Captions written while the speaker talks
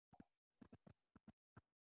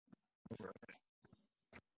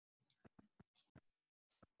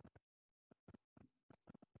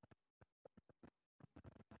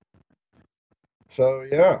So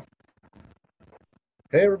yeah,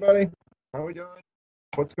 hey everybody, how we doing?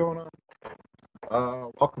 What's going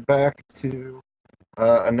on? Welcome back to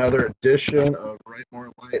another edition of Write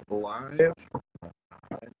More Light Live. I'm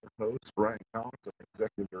your host Brian Collins, I'm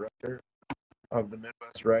Executive Director of the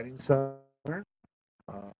Midwest Writing Center.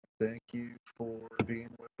 Thank you for being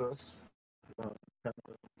with us. Kind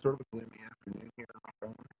of sort of a gloomy afternoon here in Rock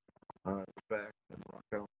Island. We're back in Rock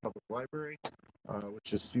Island Public Library,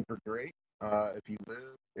 which is super great. If you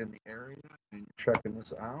live in the area and you're checking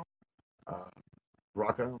this out, uh,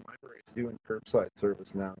 Rock Island Library is doing curbside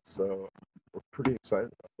service now, so we're pretty excited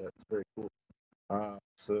about that. It's very cool.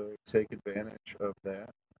 So take advantage of that.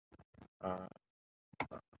 Uh,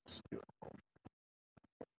 just doing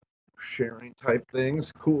sharing type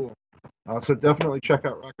things. Cool. So definitely check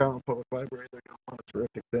out Rock Island Public Library. They're doing a lot of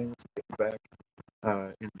terrific things. Getting back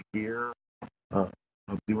in the gear of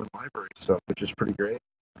doing library stuff, which is pretty great.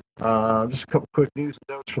 Just a couple quick news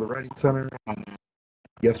and notes for the Writing Center.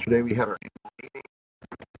 Yesterday we had our annual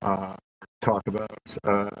meeting. Talk about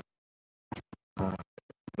uh,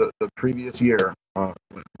 the previous year,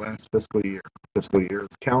 last fiscal year is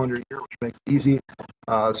calendar year, which makes it easy.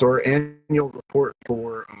 So our annual report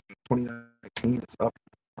for 2019 is up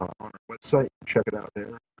on our website. Check it out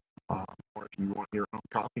there. Or if you want your own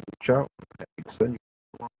copy, reach out. I can send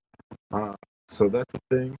you one. So that's the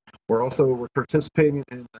thing. We're participating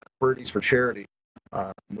in Birdies for Charity,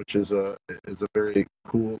 which is a very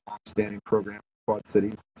cool, long-standing program in Quad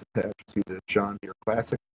Cities. It's attached to the John Deere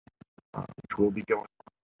Classic, which will be going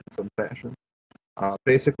on in some fashion.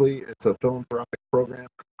 Basically, it's a philanthropic program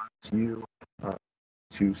that allows you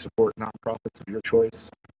to support nonprofits of your choice,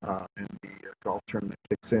 and the golf tournament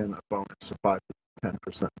kicks in a bonus of 5 to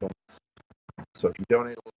 10% bonus. So if you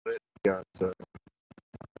donate a little bit, you got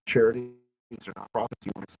charities or nonprofits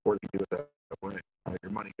you want to support, you do it that way.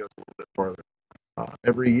 Your money goes a little bit farther.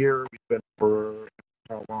 Every year we've been for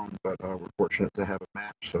how long, but we're fortunate to have a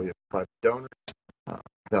match. So you have a private donor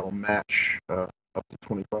that'll match up to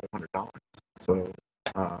 $2,500. So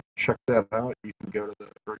check that out. You can go to the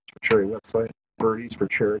Birdies for Charity website, Birdies for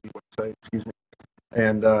Charity website, excuse me,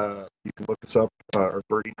 and you can look us up. Our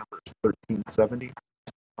birdie number is 1370.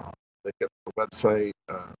 They get the website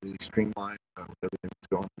really streamlined with everything that's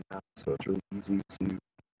going on now, so it's really easy to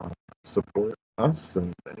support us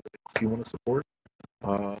and anybody else you want to support.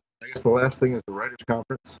 I guess the last thing is the Writers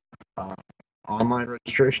Conference. Online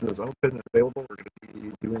registration is open and available. We're going to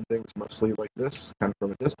be doing things mostly like this, kind of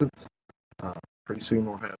from a distance. Pretty soon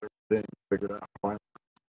we'll have everything figured out finally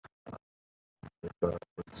with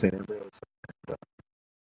St. Ambrose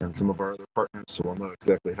and some of our other partners, so we'll know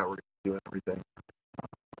exactly how we're going to do everything.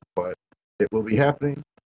 But it will be happening.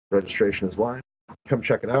 Registration is live. Come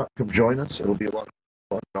check it out. Come join us. It'll be a lot of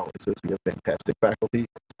fun. Always is. We have fantastic faculty.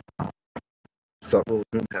 Several of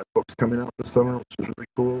whom have books coming out this summer, which is really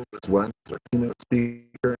cool. Liz Lenz, our keynote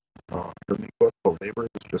speaker. Her new book, The Labor,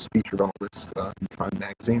 is just featured on a list in Time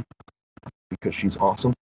Magazine because she's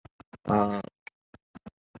awesome.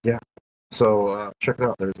 Yeah. So check it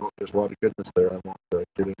out. There's a lot of goodness there. I won't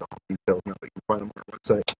get into all the details now, but you can find them on our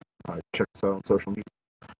website. Check us out on social media.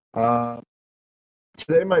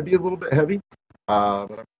 Today might be a little bit heavy, but I'm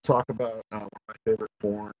going to talk about one of my favorite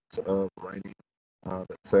forms of writing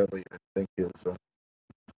that sadly I think is,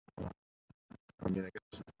 I mean, I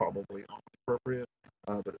guess it's probably appropriate,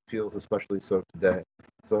 but it feels especially so today.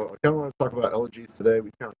 So I kind of want to talk about elegies today.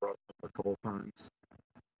 We kind of brought it up a couple of times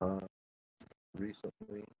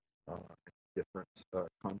recently in different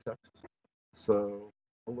contexts. So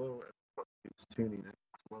hello everybody who's tuning in.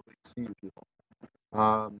 It's lovely to see you people.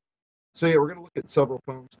 So yeah, we're going to look at several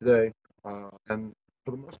poems today, and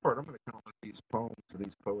for the most part, I'm going to kind of let these poems,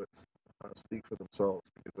 these poets, speak for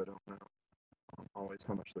themselves because I don't know always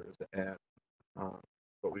how much there is to add.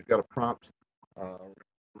 But we've got a prompt.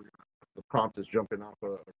 The prompt is jumping off a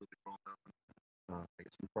really well-known, I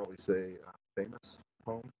guess you'd probably say, famous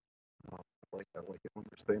poem. I like it when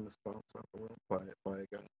there's famous poems out the world by a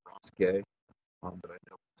guy named Ross Gay, that I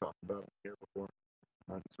know we talked about here before.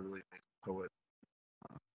 He's a really amazing poet.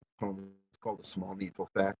 Poem is called A Small Needful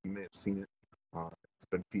Fact. You may have seen it. It's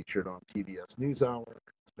been featured on PBS NewsHour.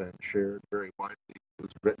 It's been shared very widely. It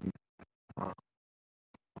was written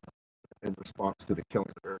in response to the killing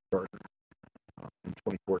of Eric Gardner in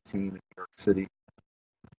 2014 in New York City.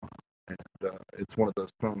 And it's one of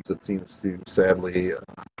those poems that seems to sadly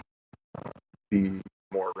be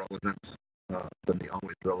more relevant than the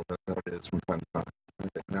always relevant that it is from time to time. I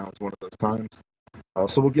think now is one of those times.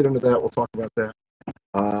 So we'll get into that. We'll talk about that.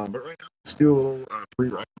 But right now, let's do a little free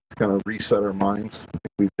writing. Let's kind of reset our minds. I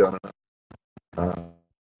think we've done enough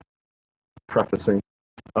prefacing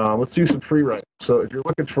Let's do some free write. So if you're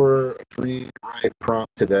looking for a free write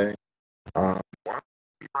prompt today, why don't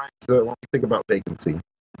why don't we think about vacancy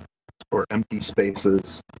or empty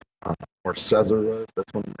spaces or caesaras?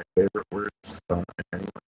 That's one of my favorite words in any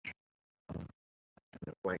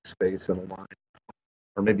blank space in a line,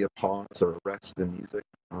 or maybe a pause or a rest in music.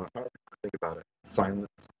 However you think about it, silence.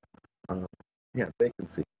 Uh, yeah,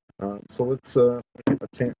 vacancy. So let's get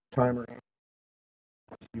a timer out.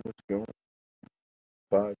 See what's going.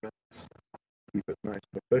 5 minutes. Keep it nice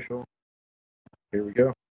and official. Here we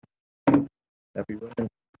go. Happy writing.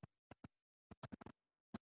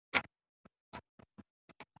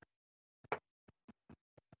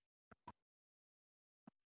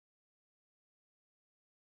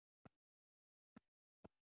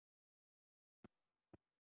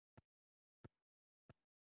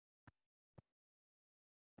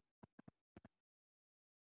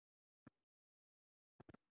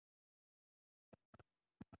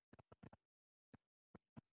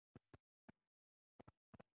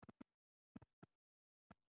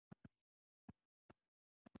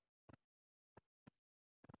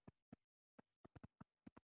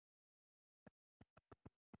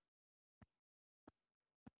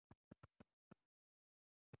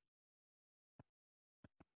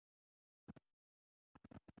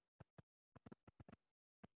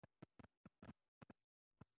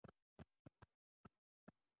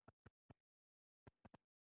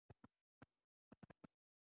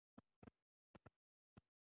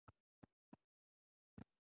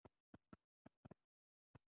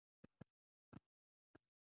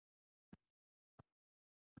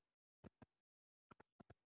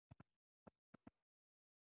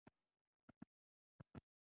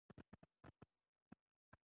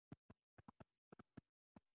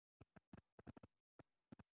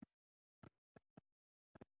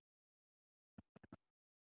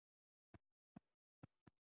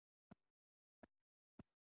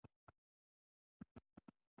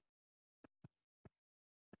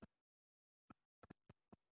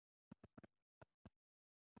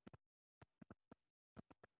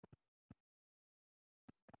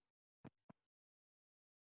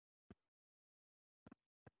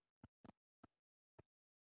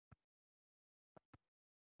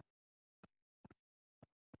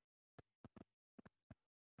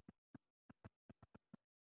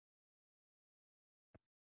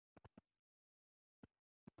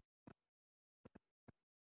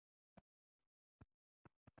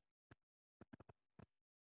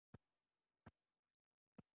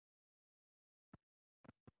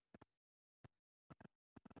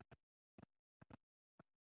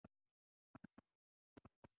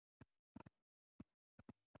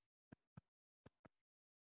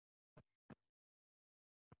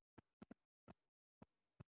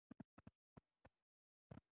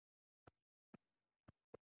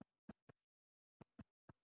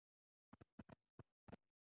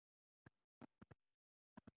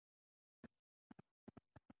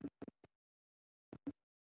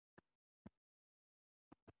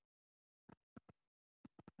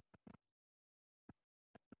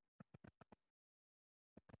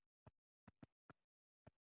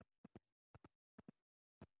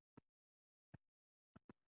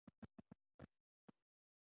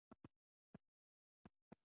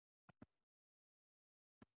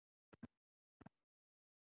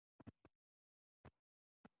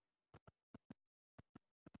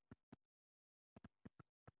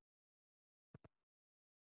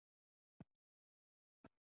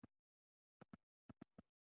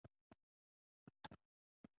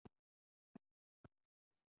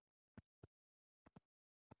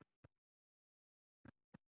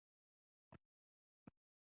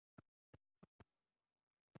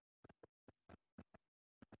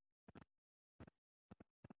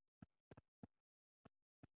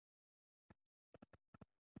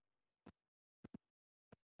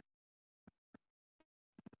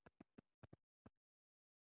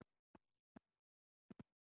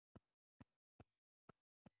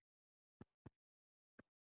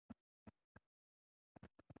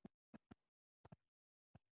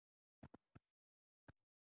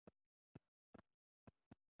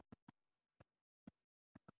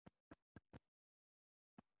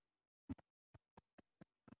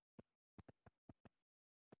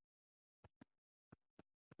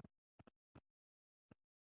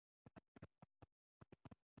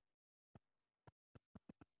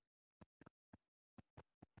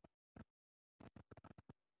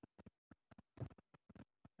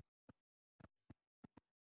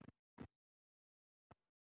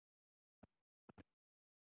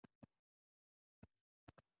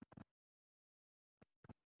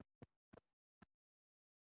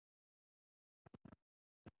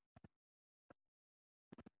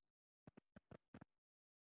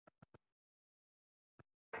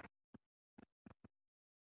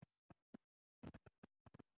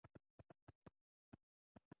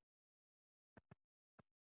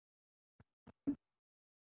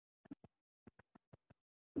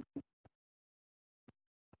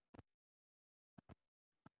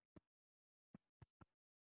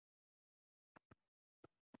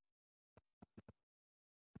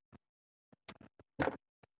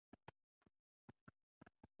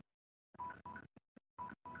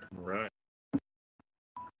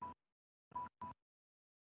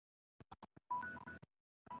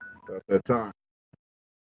 About that time.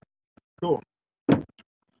 Cool.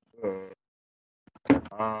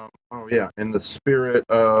 Oh yeah, in the spirit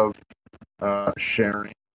of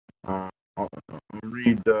sharing, I'll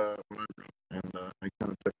read what I wrote, and I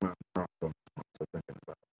kind of took my prompt on this one, so thinking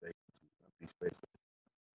about vacancies and empty spaces.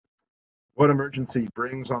 What emergency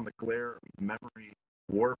brings on the glare of memory,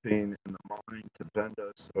 warping in the mind to bend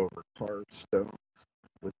us over carved stones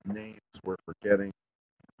with names we're forgetting?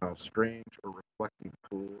 How strange a reflecting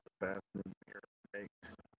pool the bathroom mirror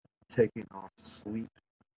makes, taking off sleep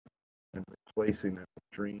and replacing it with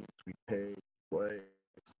dreams we pay, play,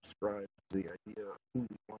 subscribe to the idea of who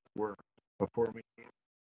we once were before we knew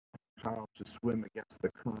how to swim against the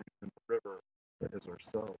current in the river that is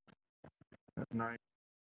ourselves. At night,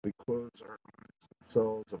 we close our eyes and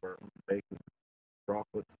cells of our own baking,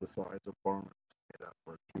 droplets the size of barns made out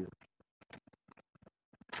of our tears.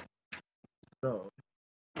 So,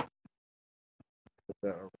 put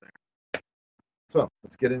that over there. So,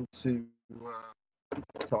 let's get into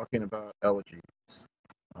talking about elegies.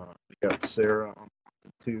 We got Sarah on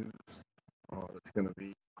the tunes that's going to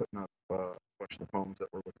be putting up a bunch of the poems that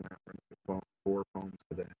we're looking at. We're going to do 4 poems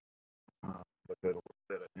today. Look at a little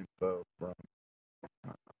bit of info from,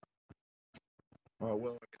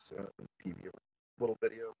 well, I guess TV, a little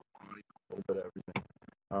video, a little bit of everything.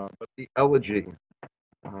 But the elegy,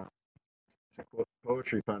 uh,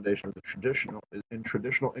 poetry foundation of the in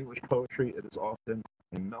traditional English poetry, it is often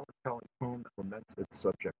a melancholy poem that laments its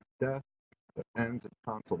subject's death, but ends in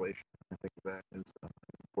consolation. I think that is an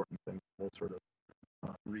important thing we'll sort of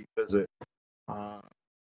revisit.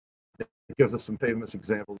 It gives us some famous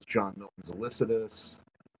examples: John Milton's Lycidas,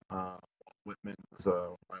 Whitman's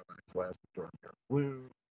Lilacs Last During Your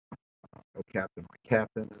Bloom, Oh Captain, My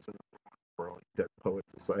Captain is another one for all you Dead Poet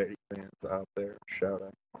Society fans out there. Shout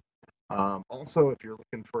out. Also, if you're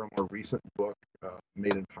looking for a more recent book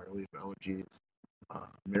made entirely of elegies,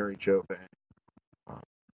 Mary Jo Vang,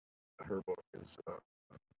 her book is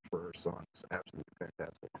for her son is absolutely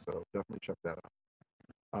fantastic. So definitely check that out.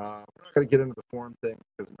 We're not going to get into the form thing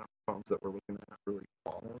because none of the poems that we're looking at really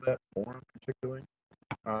follow that form particularly.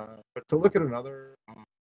 But to look at another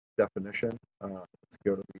definition, let's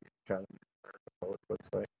go to the Academy of American Poets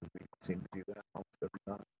website because we seem to do that almost every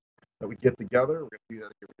time that we get together. We're going to do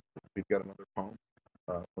that again. We've got another poem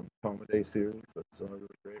from the Poem a Day series that's really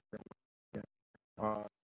great. Yeah.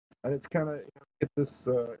 And it's kind of get this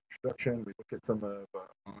introduction. We look at some of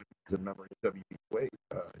in memory of W.B.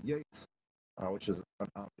 Yeats, which is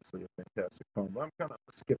obviously a fantastic poem. But I'm kind of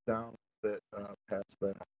skip down a bit past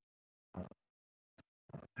that,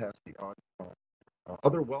 past the audio poem.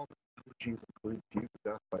 Other well-known elegies include "View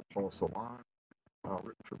to Death" by Paul Celan,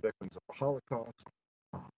 written for victims of the Holocaust.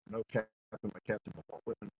 No Captain, My Captain, by Walt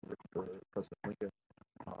Whitman, written for President Lincoln.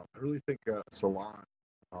 I really think Celan,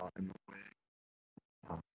 in the way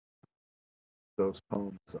those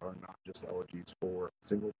poems are not just elegies for a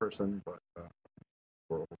single person, but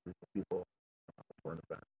for a whole group of people, for an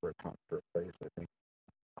event, for a time, for a place. I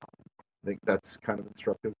think that's kind of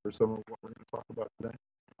instructive for some of what we're going to talk about today.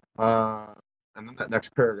 And then that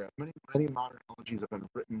next paragraph: many modern elegies have been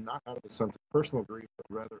written not out of a sense of personal grief, but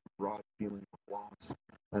rather a broad feeling of loss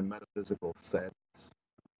and metaphysical sadness.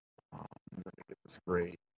 And then we get this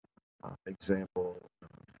great example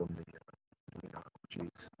from the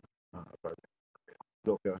elegies by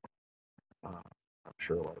Vilka. I'm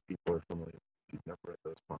sure a lot of people are familiar. If you've never read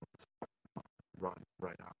those poems, run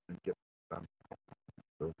right out and get them.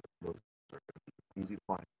 Those are going to be easy to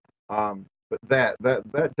find. But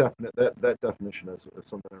that definition is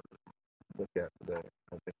something I really look at today.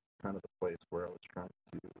 I think kind of the place where I was trying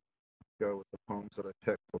to go with the poems that I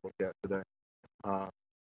picked to look at today.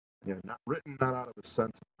 Not written not out of a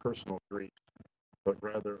sense of personal grief, but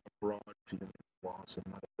rather a broad feeling of loss and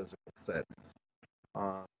metaphysical sadness.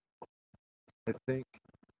 I think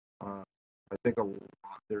I think a lot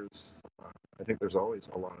I think there's always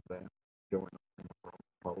a lot of that going on in the world,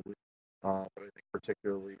 probably. But I think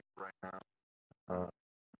particularly right now,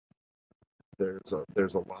 there's a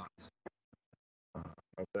lot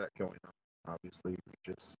of that going on. Obviously, we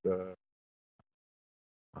just the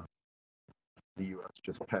U.S.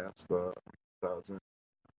 just passed 1,000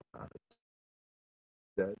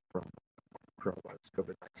 dead from coronavirus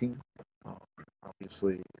COVID-19.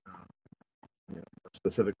 Obviously,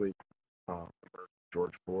 specifically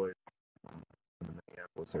George Floyd in the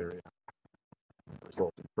Minneapolis area,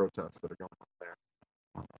 resulting protests that are going on there.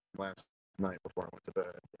 Last night before I went to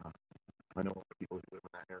bed, I know a lot of people who live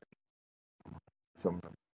in that area. Some of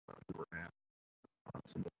them who were at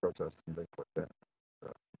some of the protests and things like that.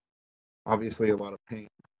 Obviously, a lot of pain,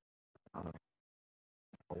 a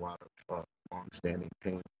lot of long-standing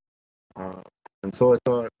pain Uh, and so I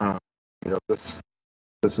thought,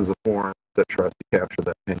 this is a form that tries to capture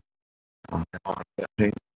that pain and honor that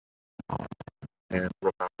pain uh, and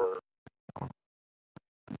remember uh,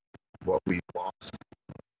 what we've lost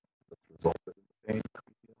that's resulted in the pain that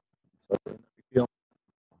we feel, the suffering that we feel,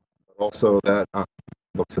 but also that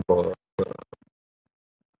looks at the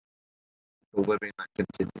living that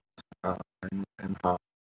continues and uh,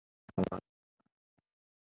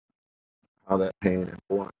 how that pain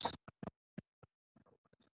informs.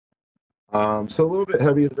 So a little bit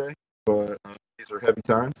heavy today, but these are heavy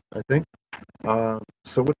times, I think.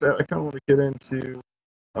 So with that, I kind of want to get into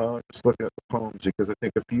just looking at the poems because I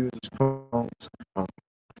think a few of these poems, um,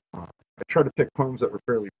 I try to pick poems that were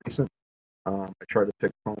fairly recent. I try to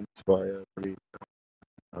pick poems by a pretty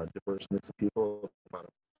diverse mix of people about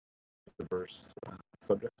diverse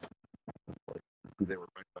subjects, like who they were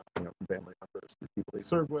writing about, from family members to people they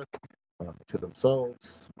served with, to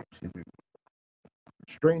themselves, to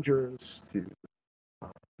strangers, to uh,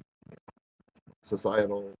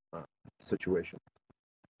 societal situations,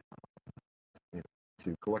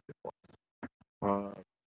 to collective ones.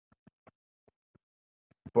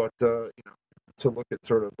 But to look at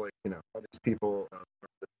sort of like how these people are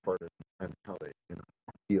departed and how they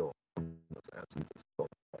feel from those absences.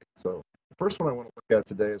 So the first one I want to look at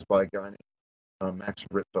today is by a guy named Max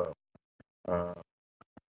Ritvo. Uh,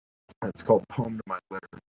 it's called "Poem to My Litter."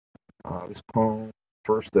 This poem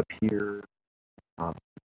first appeared uh,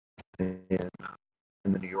 in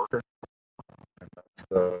the New Yorker, and that's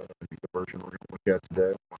the version we're going to look at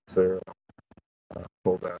today. Once Sarah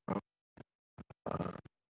pulled that up. Uh,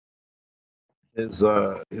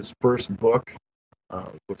 his first book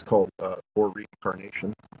was called For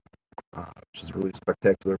Reincarnation, which is a really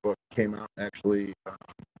spectacular book. Came out actually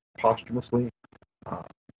posthumously. Uh,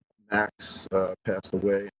 Max passed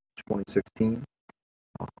away in 2016,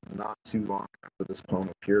 not too long after this poem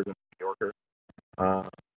appeared in the New Yorker,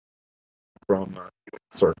 from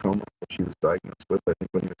sarcoma, which he was diagnosed with, I think,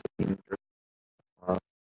 when he was a teenager. Uh,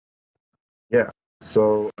 yeah,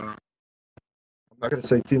 so I'm not going to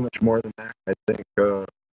say too much more than that. I think,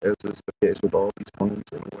 as is the case with all these poems,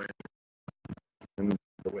 in a way, and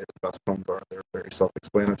the way the best poems are, they're very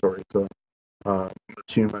self-explanatory. So I'm going to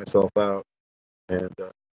tune myself out and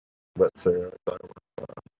let Sarah dial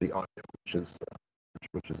up the audio, which is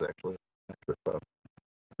actually accurate.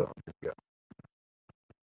 So here we go.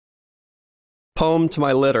 Poem to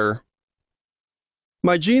my litter.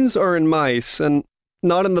 My genes are in mice, and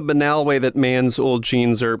not in the banal way that man's old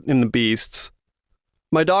genes are in the beasts.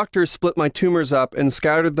 My doctor split my tumors up and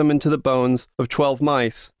scattered them into the bones of 12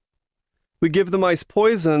 mice. We give the mice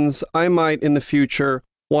poisons I might in the future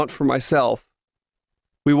want for myself.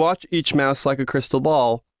 We watch each mouse like a crystal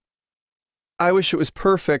ball. I wish it was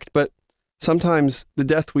perfect, but sometimes the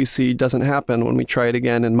death we see doesn't happen when we try it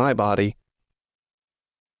again in my body.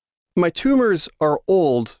 My tumors are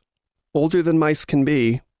old, older than mice can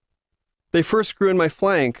be. They first grew in my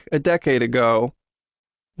flank a decade ago.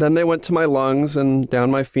 Then they went to my lungs and down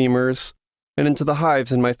my femurs and into the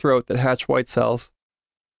hives in my throat that hatch white cells.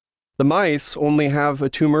 The mice only have a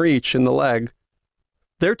tumor each in the leg.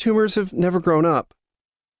 Their tumors have never grown up.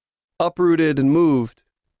 Uprooted and moved,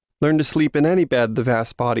 learn to sleep in any bed the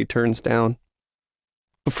vast body turns down.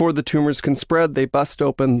 Before the tumors can spread, they bust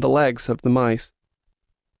open the legs of the mice,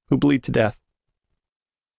 who bleed to death.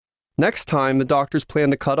 Next time, the doctors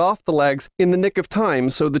plan to cut off the legs in the nick of time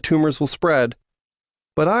so the tumors will spread.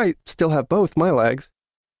 But I still have both my legs.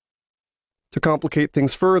 To complicate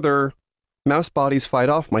things further, mouse bodies fight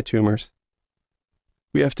off my tumors.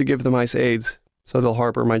 We have to give the mice AIDS so they'll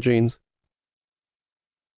harbor my genes.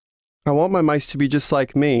 I want my mice to be just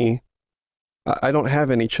like me. I don't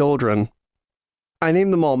have any children. I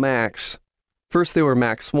named them all Max. First they were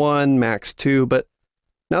Max 1, Max 2, but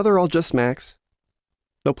now they're all just Max.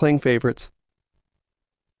 No playing favorites.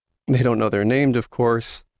 They don't know they're named, of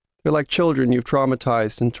course. They're like children you've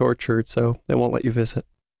traumatized and tortured, so they won't let you visit.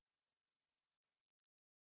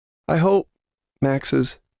 I hope,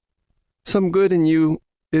 Maxes, some good in you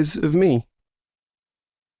is of me.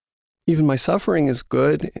 Even my suffering is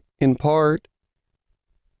good, in part.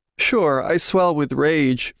 Sure, I swell with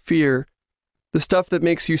rage, fear, the stuff that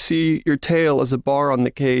makes you see your tail as a bar on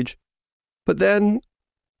the cage. But then,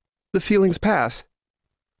 the feelings pass.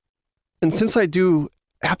 And since I do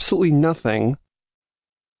absolutely nothing,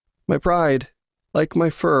 my pride, like my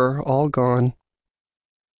fur, all gone.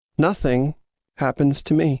 Nothing happens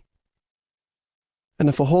to me. And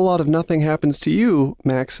if a whole lot of nothing happens to you,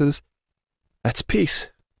 Maxes, that's peace.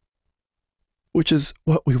 Which is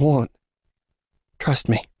what we want. Trust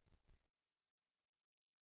me.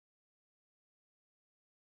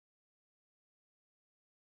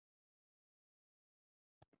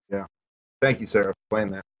 Thank you, Sarah, for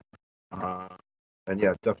playing that. Uh, and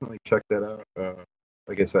yeah, definitely check that out.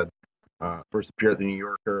 Like I said, first appeared at the New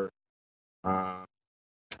Yorker, uh,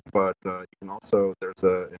 but you can also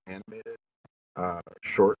an animated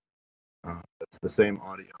short. It's the same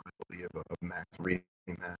audio, I believe, of Max reading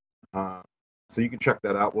that. Uh, so you can check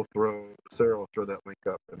that out. Sarah will throw that link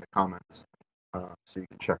up in the comments, so you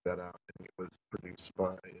can check that out. I think it was produced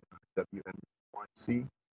by WNYC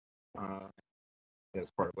uh, as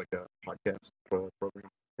part of like a podcast program,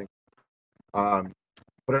 I think. Um,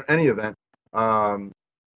 but in any event, um,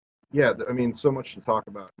 yeah, I mean, so much to talk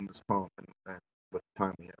about in this poem, and with the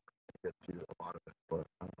time we have, to get to a lot of it. But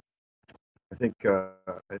I think the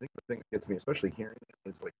thing that gets me, especially hearing it,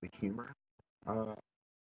 is like the humor uh,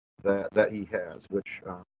 that he has, which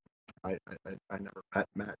I never met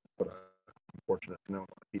Max, but I'm fortunate to know a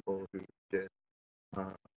lot of people who did,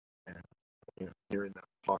 uh, and hearing them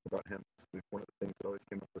talk about him is one of the things that always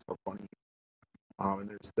came up was how funny.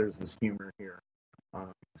 And there's this humor here,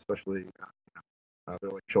 especially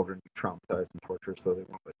they're like children traumatized and tortured, so they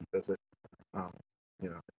won't let you visit. Um, you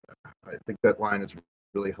know, I think that line is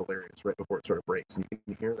really hilarious right before it sort of breaks, and you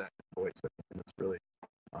can hear that in the voice, and it's really,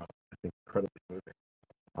 I think, incredibly moving.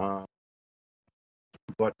 Uh,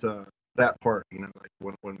 but that part, like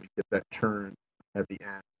when we get that turn at the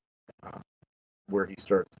end, uh, where he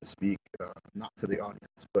starts to speak, not to the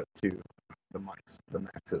audience, but to the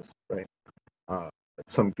maxes, right? That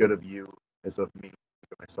some good of you is of me,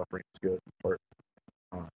 that my suffering is good. Part,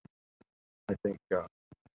 uh, I think,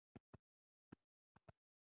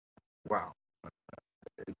 wow,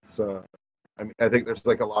 it's. I mean, I think there's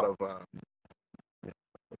like a lot of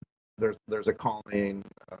there's a calling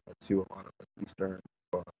to a lot of like Eastern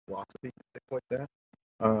philosophy, things like that.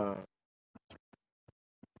 Uh,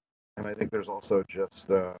 and I think there's also just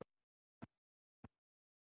a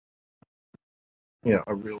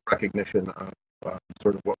real recognition of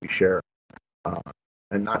sort of what we share, uh,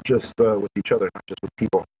 and not just with each other, not just with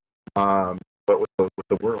people, but with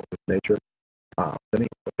the world, with nature, with any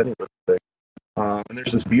living thing. And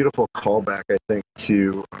there's this beautiful callback, I think,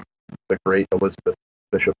 to the great Elizabeth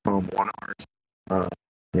Bishop poem One Art.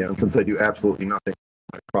 And since I do absolutely nothing,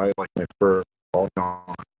 I cry like my fur all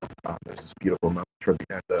gone. There's this beautiful moment toward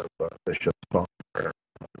the end of Bishop's poem where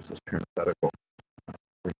there's this parenthetical where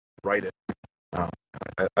you write it. Um,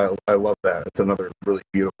 I love that. It's another really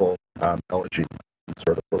beautiful elegy,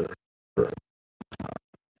 sort of for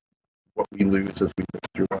what we lose as we move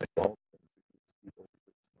through life.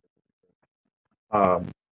 Um,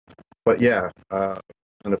 but yeah,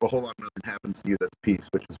 and if a whole lot of nothing happens to you, that's peace,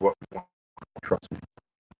 which is what we want. Trust me,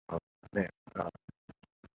 uh, man.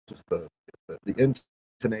 Just the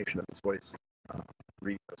intonation of his voice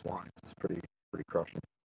reading those lines is pretty crushing.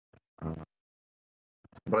 Uh,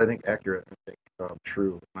 but I think accurate. I think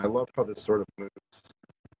true. And I love how this sort of moves.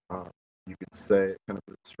 Uh, you could say it kind of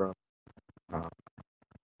moves from uh,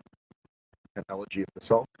 an elegy of the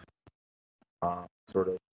self, sort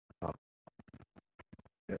of, uh,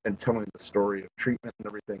 and telling the story of treatment and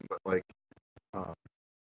everything. But like, uh,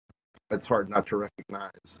 it's hard not to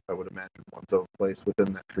recognize, I would imagine, one's own place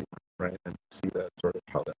within that treatment, right? And see that sort of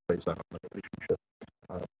how that plays out in the relationship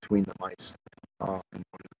between the mice and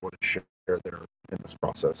what is shared there in this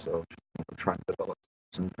process of trying to develop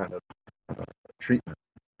some kind of treatment.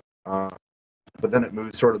 Uh, but then it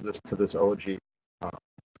moves sort of this elegy. Uh,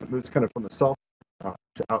 it moves kind of from the self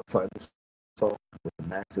to outside the self with the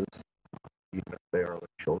maxes, even if they are like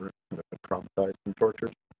children that have been traumatized and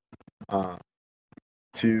tortured, uh,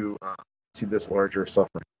 to uh, to this larger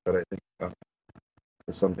suffering that I think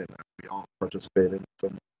is something that we all participate in.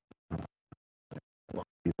 So a lot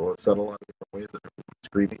of people have said a lot of different ways that everyone's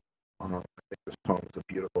grieving. I think this poem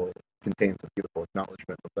contains a beautiful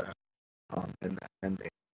acknowledgement of that in that ending,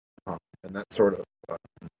 and that sort of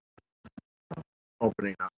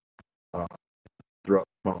opening up uh, throughout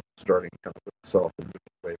the poem, starting kind of with itself and moving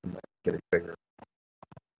away from that, getting bigger.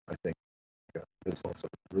 I think is also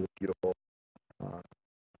really beautiful. Uh,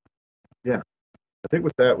 yeah, I think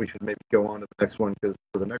with that we should maybe go on to the next one, because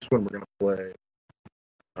for the next one we're going to play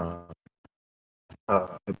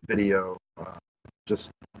a video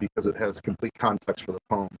just because it has complete context for the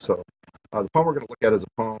poem. So the poem we're going to look at is a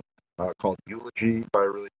poem called Elegy by a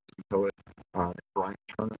really amazing poet, Brian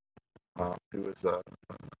Turner, who is a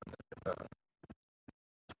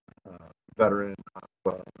veteran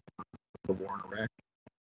of the war in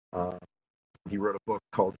Iraq. He wrote a book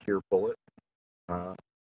called Here Bullet.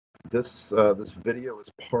 This video is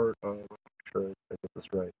part of. Make sure I get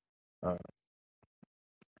this right.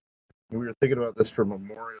 We were thinking about this for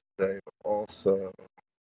Memorial Day, but also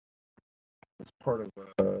as part of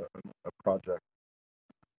a project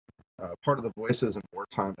part of the Voices in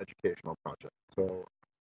Wartime educational project. So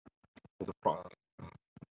it was a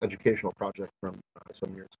educational project from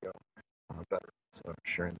some years ago, veterans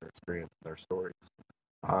sharing their experience and their stories.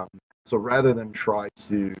 So rather than try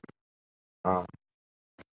to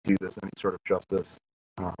do this any sort of justice,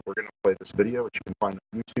 we're going to play this video, which you can find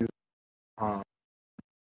on YouTube,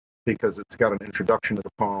 because it's got an introduction to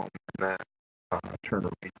the poem, and then Turner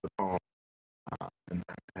reads the poem, and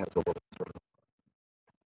then it has a little sort of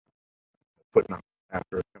footnote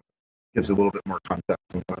after it, gives a little bit more context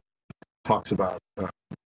and talks about,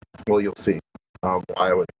 well, you'll see why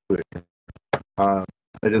I would include it.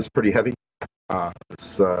 It is pretty heavy.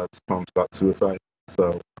 This poem's about suicide,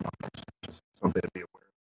 so just something to be aware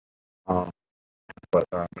of. But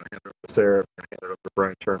I'm going to hand it over to Sarah, I'm going to hand it over to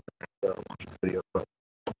Brian Turner, and watch this video. But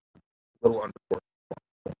a little underscore.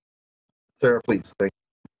 So, Sarah, please, thank you.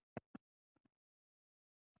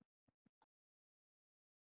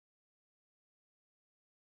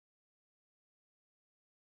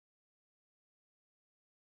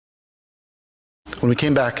 When we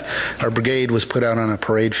came back, our brigade was put out on a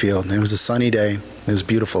parade field. It was a sunny day. It was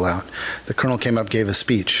beautiful out. The colonel came up, gave a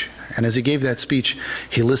speech. And as he gave that speech,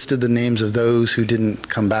 he listed the names of those who didn't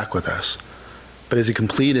come back with us. But as he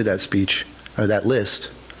completed that speech, or that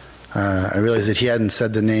list, I realized that he hadn't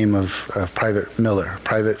said the name of Private Miller,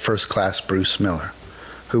 Private First Class Bruce Miller,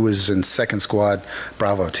 who was in 2nd Squad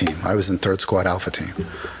Bravo team. I was in 3rd Squad Alpha team.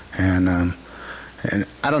 And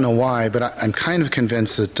I don't know why, but I'm kind of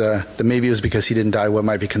convinced that maybe it was because he didn't die what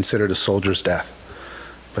might be considered a soldier's death.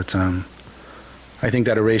 But I think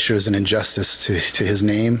that erasure is an injustice to his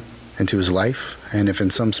name and to his life. And if in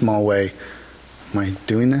some small way, my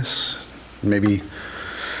doing this maybe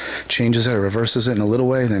changes it or reverses it in a little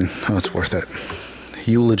way, then it's worth it.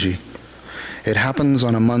 Eulogy. It happens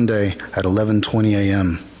on a Monday at 11:20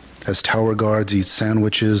 a.m. as tower guards eat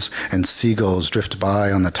sandwiches and seagulls drift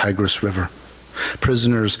by on the Tigris River.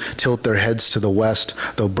 Prisoners tilt their heads to the west,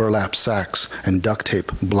 though burlap sacks and duct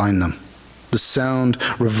tape blind them. The sound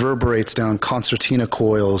reverberates down concertina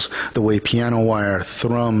coils the way piano wire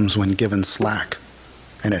thrums when given slack.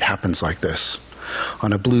 And it happens like this.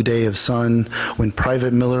 On a blue day of sun, when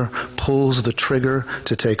Private Miller pulls the trigger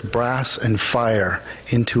to take brass and fire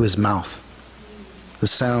into his mouth. The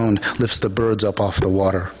sound lifts the birds up off the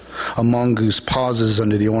water. A mongoose pauses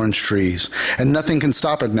under the orange trees, and nothing can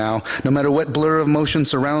stop it now, no matter what blur of motion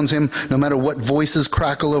surrounds him, no matter what voices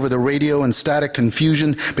crackle over the radio in static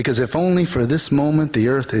confusion, because if only for this moment the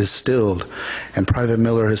earth is stilled, and Private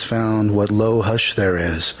Miller has found what low hush there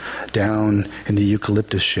is, down in the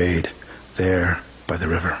eucalyptus shade, there by the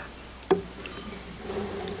river.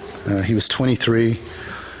 He was 23,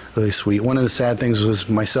 really sweet. One of the sad things was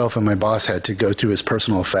myself and my boss had to go through his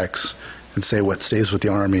personal effects and say what stays with the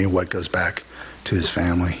Army, what goes back to his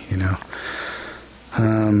family, you know.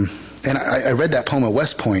 And I read that poem at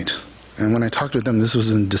West Point, and when I talked with them, this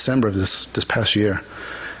was in December of this past year,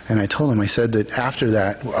 and I told him, I said that after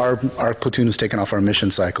that, our platoon was taken off our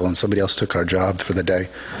mission cycle, and somebody else took our job for the day,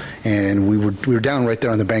 and we were down right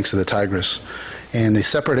there on the banks of the Tigris. And they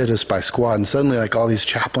separated us by squad, and suddenly like all these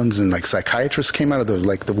chaplains and like psychiatrists came out of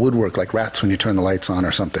the woodwork like rats when you turn the lights on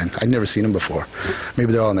or something. I'd never seen them before.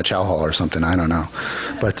 Maybe they're all in the chow hall or something, I don't know.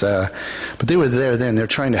 But they were there then, they're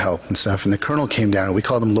trying to help and stuff. And the colonel came down, and we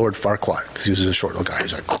called him Lord Farquaad, because he was a short little guy.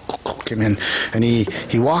 He's like, came in, and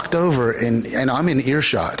he walked over, and I'm in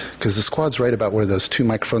earshot, because the squad's right about where those two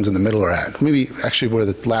microphones in the middle are at. Maybe actually where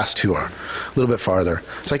the last two are, a little bit farther.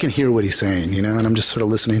 So I can hear what he's saying, you know, and I'm just sort of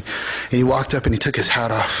listening. And he walked up and he took his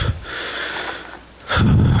hat off.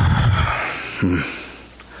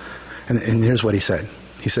 And here's what he said.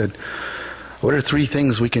 He said, what are 3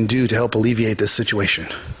 things we can do to help alleviate this situation?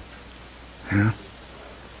 You know?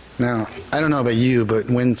 Now, I don't know about you, but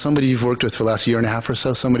when somebody you've worked with for the last year and a half or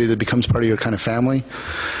so, somebody that becomes part of your kind of family,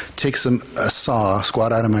 takes a saw, a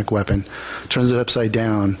squad automatic weapon, turns it upside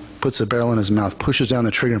down, puts a barrel in his mouth, pushes down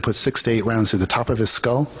the trigger and puts 6 to 8 rounds to the top of his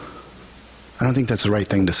skull, I don't think that's the right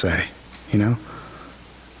thing to say, you know?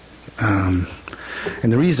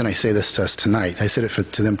 And the reason I say this to us tonight, I said it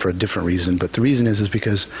to them for a different reason, but the reason is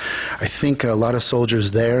because I think a lot of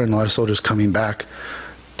soldiers there and a lot of soldiers coming back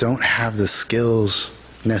don't have the skills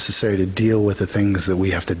necessary to deal with the things that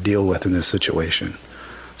we have to deal with in this situation.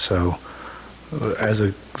 So as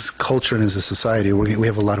a culture and as a society, we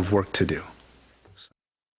have a lot of work to do.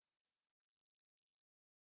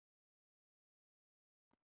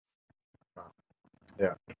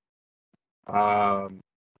 Yeah.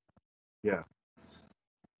 Yeah, it's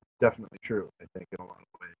definitely true, I think, in a lot of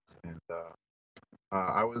ways. And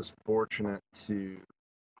I was fortunate to,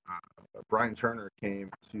 Brian Turner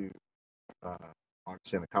came to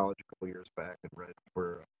obviously in college a couple years back and read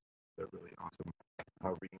for their really awesome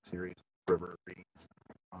reading series, River Readings.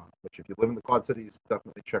 Which if you live in the Quad Cities,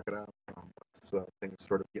 definitely check it out. Once things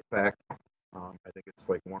sort of get back, I think it's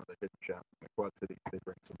like one of the hidden gems in the Quad Cities. They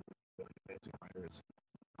bring some really amazing writers,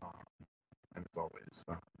 and it's always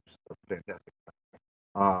just a fantastic.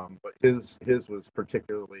 But his was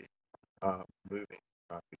particularly moving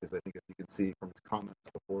because I think if you can see from his comments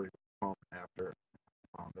before he was after,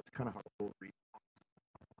 that's kind of how the whole read.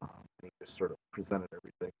 He just sort of presented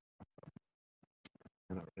everything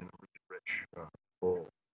in a really rich, full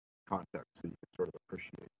context, so you can sort of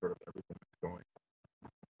appreciate sort of everything that's going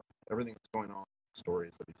on,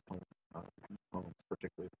 stories that he's telling, poems,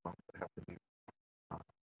 particularly the poems that have to do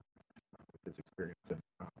with his experience in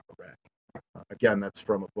Iraq. Again, that's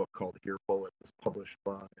from a book called Earful. It was published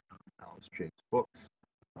by Alice James Books.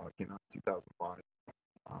 It came out in 2005,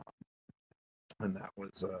 and that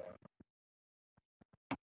was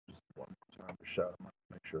just one more time to shout him out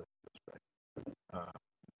to make sure it's right.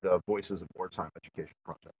 The Voices of Wartime Education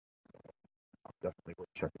Project. Definitely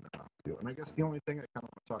worth checking that out too. And I guess the only thing I kind of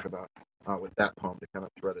want to talk about with that poem to kind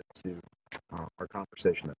of thread it to our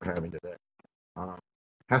conversation that we're having today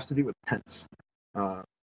has to do with tense. I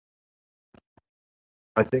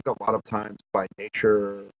think a lot of times by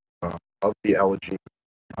nature of the elegy,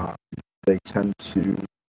 they tend to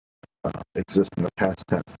exist in the past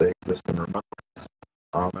tense. They exist in remembrance.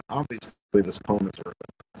 And obviously this poem is a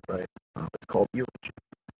remembrance, right? It's called Elegy.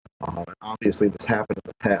 And obviously this happened in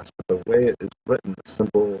the past, but the way it is written, the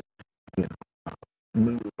simple,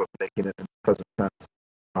 move of making it in the present tense,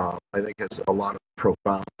 I think has a lot of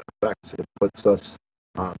profound effects. It puts us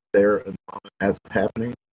there in the moment as it's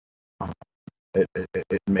happening.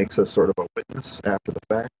 It makes us sort of a witness after the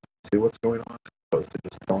fact to what's going on, as opposed to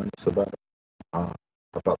just telling us about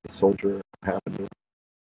the soldier, what happened to him,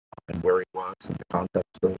 and where he was, and the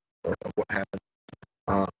context of what happened.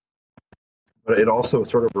 But it also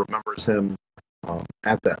sort of remembers him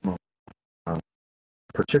at that moment.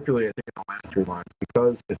 Particularly, I think, in the last three lines,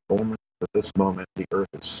 because if only at this moment the earth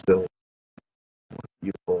is still. What a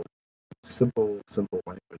beautiful, simple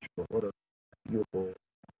language, but what a beautiful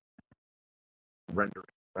rendering,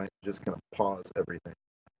 right? Just kind of pause everything.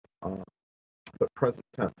 But present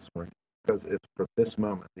tense, right? Because if for this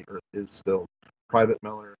moment the earth is still, Private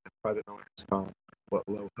Miller has found what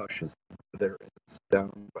low hushes there is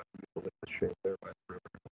down by the shade there by the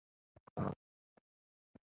river.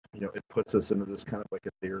 It puts us into this kind of like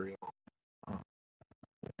ethereal,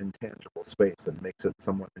 intangible space and makes it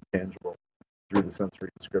somewhat intangible through the sensory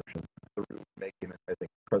description, through making it, I think,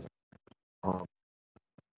 present.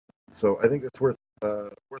 So I think it's worth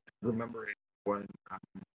remembering when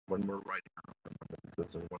we're writing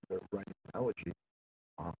remembrances or when we're writing an elegy,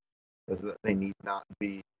 is that they need not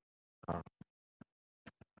be.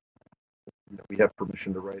 We have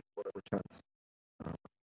permission to write whatever tense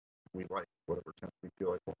we like, whatever tense we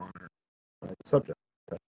feel like will honor the subject.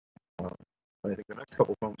 Okay? I think the next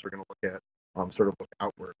couple poems we're going to look at sort of look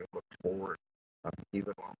outward and look forward,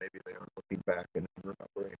 even while maybe they are looking back and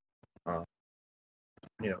remembering.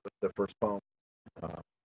 The first poem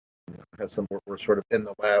has some. We're sort of in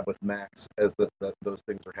the lab with Max as those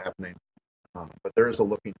things are happening, but there is a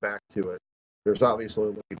looking back to it. There's obviously a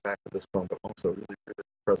looking back to this poem, but also really the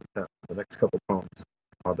present tense. The next couple poems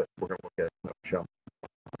that we're going to look at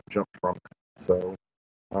jump from that. So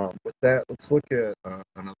with that, let's look at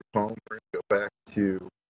another poem. We're going to go back to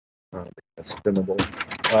the estimable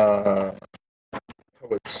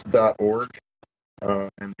poets.org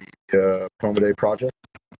and the Poem a Day project.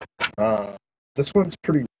 This one's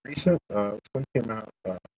pretty recent. This one came out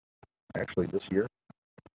actually this year.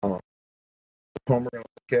 The poem we're going to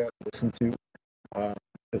look at, listen to,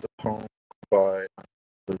 is a poem by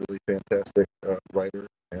the really fantastic writer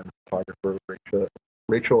and photographer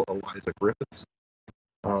Rachel Eliza Griffiths.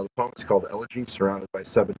 The poem is called Elegy, Surrounded by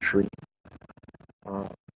Seven Trees.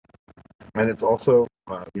 And it's also,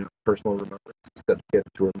 personal remembrance. It's dedicated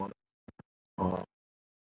to her mother.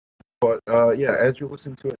 But as you're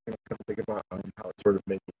listening to it, kind of think about how it sort of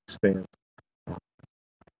maybe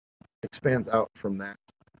expands out from that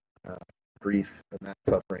grief and that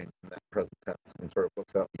suffering and that present tense, and sort of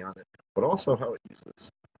looks out beyond it. But also how it uses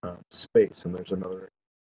space. And there's another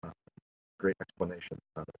great explanation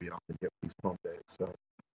that we often get with these poem days. So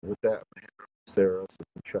with that, I'm going to hand it over to Sarah so we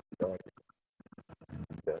can check the dog.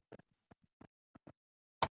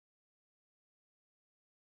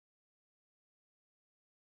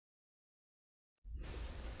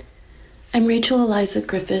 I'm Rachel Eliza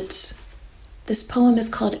Griffiths. This poem is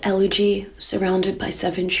called Elegy, Surrounded by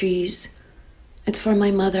Seven Trees. It's for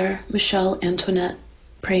my mother, Michelle Antoinette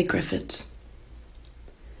Prey Griffiths.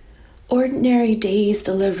 Ordinary days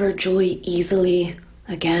deliver joy easily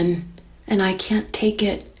again, and I can't take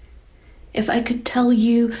it. If I could tell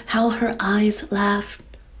you how her eyes laughed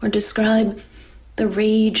or describe the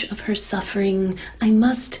rage of her suffering, I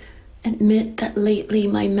must admit that lately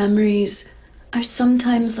my memories are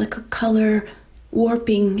sometimes like a color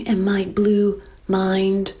warping in my blue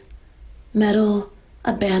mind, metal,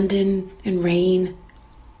 abandon, and rain.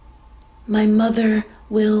 My mother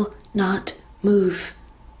will not move,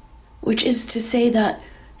 which is to say that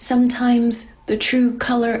sometimes the true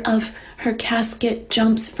color of her casket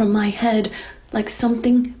jumps from my head like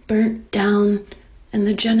something burnt down in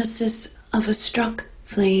the genesis of a struck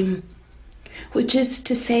flame, which is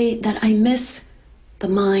to say that I miss the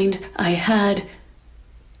mind I had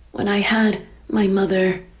when I had my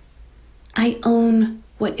mother. I own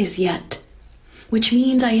what is yet, which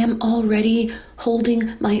means I am already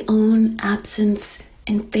holding my own absence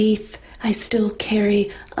in faith. I still carry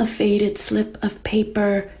a faded slip of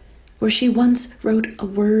paper where she once wrote a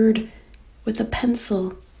word with a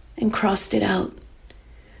pencil and crossed it out.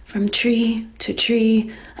 From tree to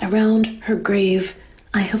tree around her grave,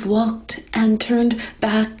 I have walked and turned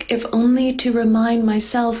back, if only to remind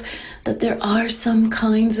myself that there are some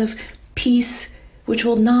kinds of peace which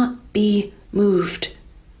will not be moved.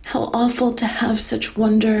 How awful to have such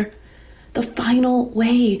wonder, the final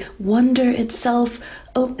way, wonder itself,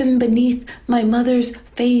 open beneath my mother's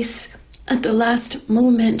face at the last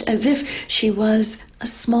moment, as if she was a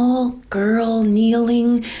small girl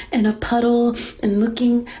kneeling in a puddle and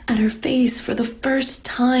looking at her face for the first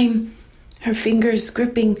time, her fingers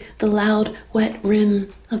gripping the loud, wet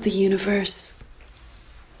rim of the universe.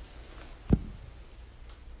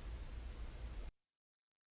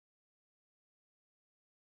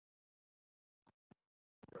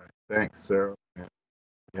 Right. Thanks, Sarah.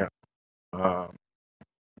 Yeah. Um,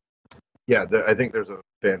 yeah, I think there's a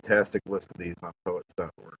fantastic list of these on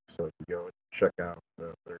poets.org. So if you go and check out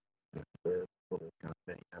their little kind of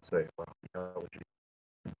mini essay about the elegy,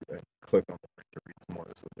 and click on the link to read some more.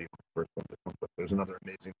 This will be the first one that comes up. There's another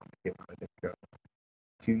amazing one that came out, I think,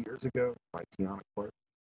 2 years ago by Tiana Clark.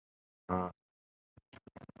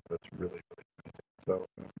 That's really, really amazing. So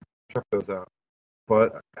check those out.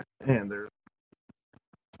 But, and there's,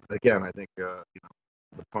 again, I think, the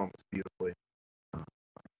poem is beautifully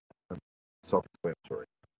self-explanatory.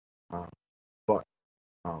 Um, but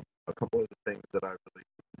a couple of the things that I really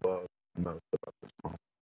love most about this poem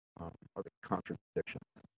are the contradictions.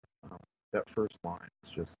 That first line is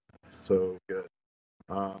just so good.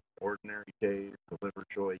 Ordinary days deliver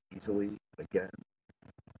joy easily again,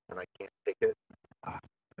 and I can't take it.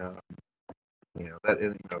 Um, that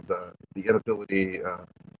the inability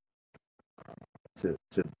to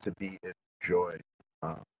be in joy.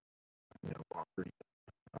 While grieving.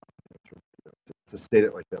 To state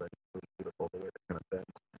it like that, I think it's really beautiful the way it kind of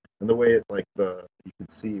bends, and the way it you can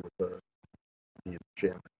see with the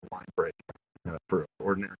jam line break. For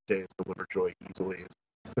ordinary days deliver joy easily is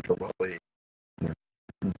such a lovely.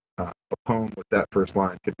 A poem with that first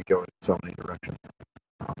line could be going in so many directions,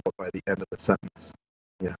 but by the end of the sentence,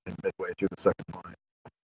 and midway through the second line,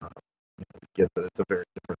 we get that it's a very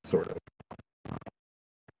different sort of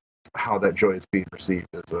how that joy is being received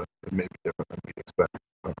is maybe different than we'd expect,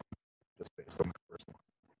 just based on that first line.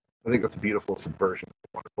 I think that's a beautiful subversion, a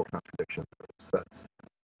wonderful contradiction that sets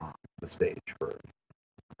the stage for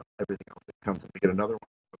everything else that comes. And we get another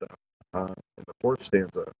one in the fourth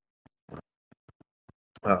stanza.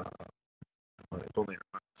 If only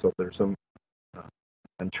so there's some,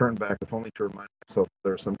 and turn back if only to remind myself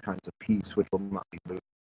there are some kinds of peace which will not be moved.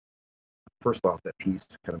 First off, that peace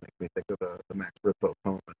kind of makes me think of the Max Ritvo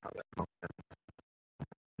poem and how that poem ends.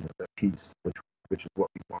 That peace, which is what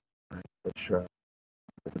we want, right? Which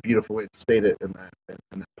it's a beautiful way to state it in that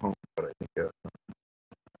poem. But I think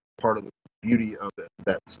part of the beauty of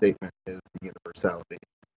that statement is the universality,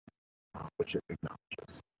 which it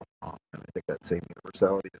acknowledges. And I think that same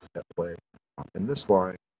universality is at play in this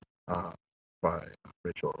line by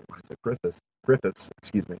Eliza Griffiths,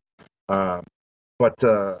 excuse me. But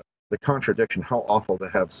the contradiction, how awful to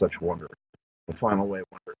have such wonder. The final way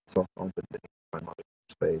wonder itself opened beneath my mother's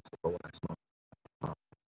face at the last moment.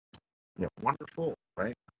 Wonderful,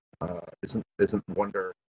 right? Isn't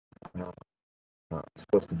wonder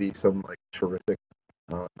supposed to be some terrific,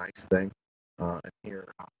 nice thing? And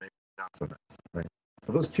here, maybe not so nice, right?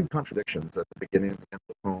 So those two contradictions at the beginning and the end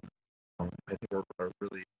of the poem, I think are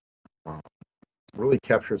really, really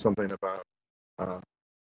capture something about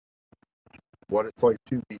what it's like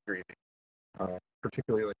to be grieving,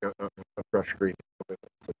 particularly like a fresh grieving, something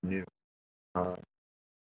that's new,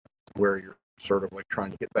 where you're sort of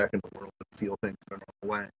trying to get back into the world and feel things in a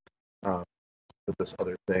normal way. um, but this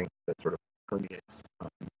other thing that sort of permeates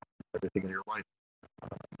everything in your life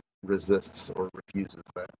resists or refuses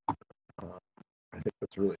that. I think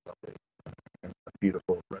that's really lovely and a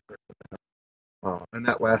beautiful record. And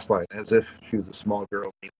that last line, as if she was a small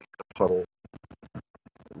girl kneeling in a puddle,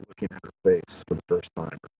 looking at her face for the first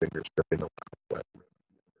time, her fingers gripping the wet rim of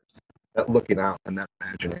the universe. That looking out and that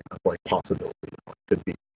imagining of like possibility of what could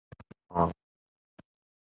be.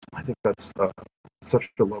 I think that's such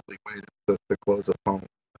a lovely way to close a poem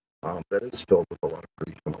that is filled with a lot of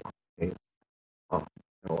grief and a lot of pain and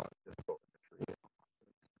a lot of difficult imagery.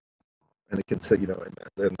 And it can sit, in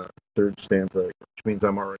the third stanza, which means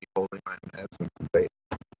I'm already holding my own essence and faith.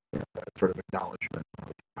 That sort of acknowledgement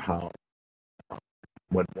of how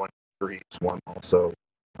when one grieves, one also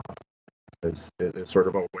is sort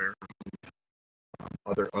of aware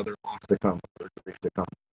of other loss to come, other grief to come.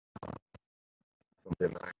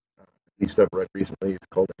 Something that at least I've read recently, it's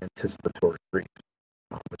called anticipatory grief,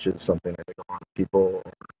 which is something I think a lot of people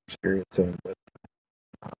are experiencing with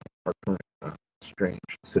our current strange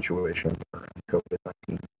situation around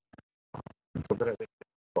COVID-19. And something I think we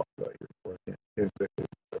talked about here before. I can't exactly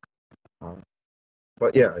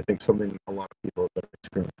but yeah, I think something a lot of people have been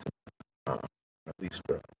experiencing, at least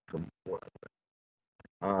from what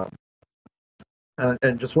I've been.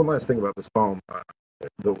 And just one last thing about this poem,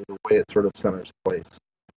 the way it sort of centers place.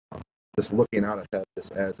 This looking out ahead, this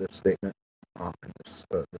as-if statement, and this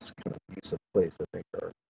kind of use of place, I think,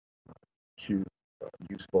 are two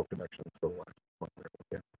useful connections to the last one we're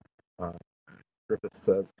looking at. Griffith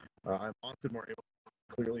says, I'm often more able to look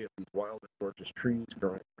clearly at these wild and gorgeous trees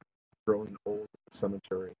growing old in the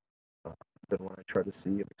cemetery than when I try to see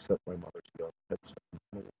and accept my mother's young headstone.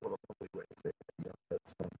 What a lovely way to say it, young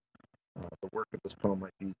headstone. The work of this poem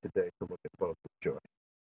might be today to look at both with joy.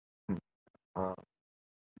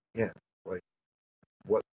 Yeah, like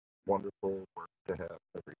what wonderful work to have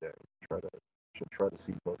every day. Should try to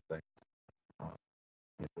see both things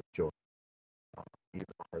with joy, even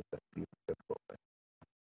the hard things, even the difficult things.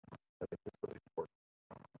 I think it's really important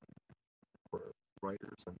for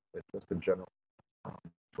writers and just in general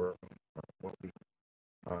for well-being.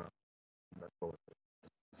 Mental.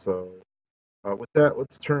 So with that,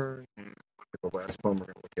 let's turn and look at the last poem we're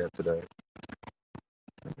going to look at today.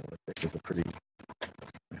 I think is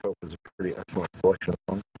I hope is a pretty excellent selection of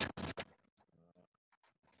poems.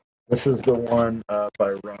 This is the one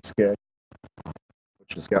by Ross Gay,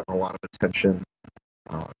 which has gotten a lot of attention,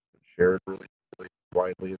 shared really, really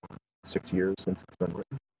widely in the 6 years since it's been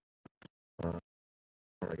written. Or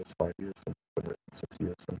I guess 5 years since it's been written, 6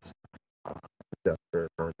 years since the death of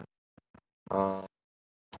Eric Gardner.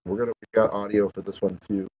 We got audio for this one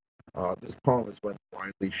too. This poem has been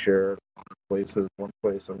widely shared a lot of places. One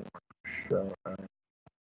place I want to shout out.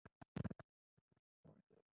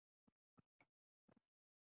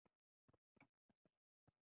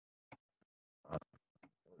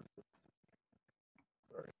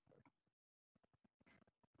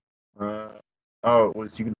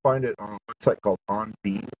 You can find it on a website called On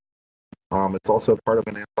Beat. It's also part of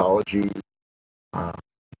an anthology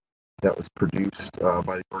that was produced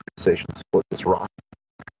by the organization Split This Rock.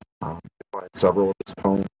 You find several of his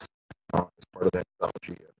poems as part of that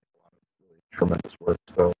anthology. A lot of really tremendous work.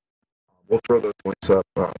 So we'll throw those links up.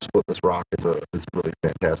 Split This Rock is a really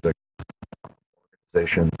fantastic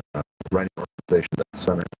organization, writing organization that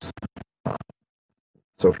centers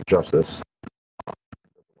social justice.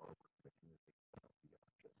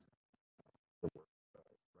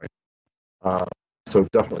 So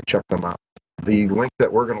definitely check them out. The link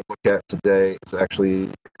that we're going to look at today is actually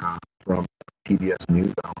from PBS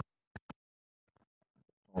NewsHour.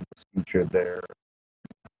 It was featured there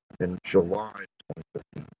in July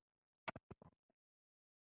 2015.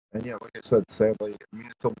 And yeah, like I said, sadly,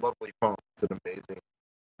 it's a lovely poem. It's an amazing,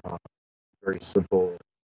 very simple,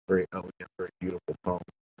 very elegant, very beautiful poem.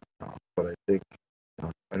 But I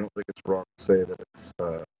don't think it's wrong to say that it's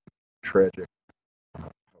tragic how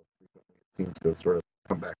frequently it seems to sort of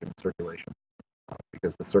come back into circulation.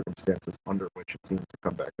 Because the circumstances under which it seems to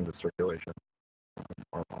come back into circulation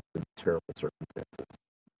are often terrible circumstances,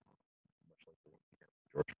 much like the one we had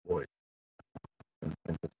with George Floyd and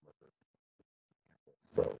his murder.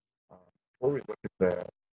 So, before we look at that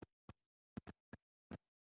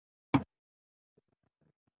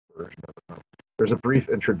version of it, there's a brief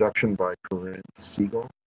introduction by Corinne Siegel,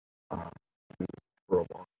 who for a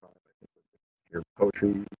long time I think was your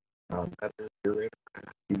poetry editor, curator at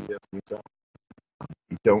PBS NewsHour. If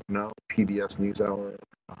you don't know, PBS NewsHour,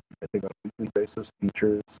 I think on a weekly basis,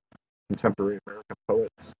 features contemporary American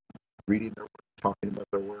poets reading their work, talking about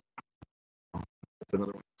their work. It's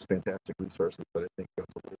another one of those fantastic resources that I think goes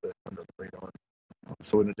a little bit under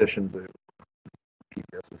So in addition to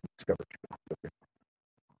PBS's Discovery Channel, so an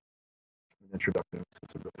introduction to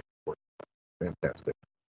some really important, fantastic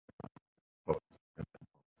poets.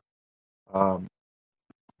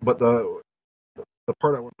 But the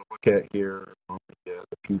part I want to look at here on the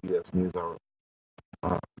PBS NewsHour,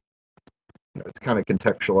 it's kind of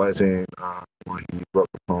contextualizing why he wrote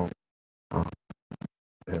the poem,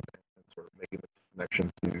 and sort of making the connection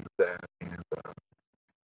to that and the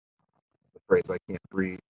phrase "I can't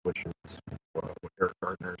breathe," which is what Eric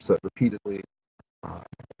Gardner said repeatedly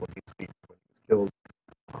when he was killed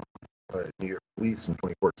by New York police in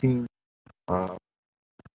 2014,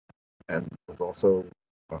 and was also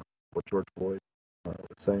what George Floyd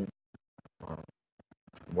was saying.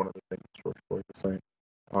 One of the things George Floyd was saying.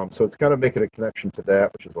 So it's kind of making a connection to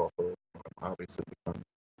that, which is also obviously become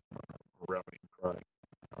a rallying cry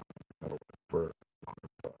for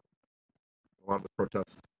a lot of the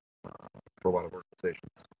protests, for a lot of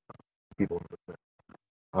organizations, people in the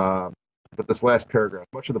movement. But this last paragraph,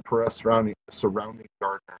 much of the press surrounding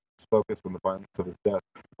Gardner is focused on the violence of his death,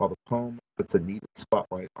 while the poem puts a needed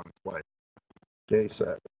spotlight on his life. Gay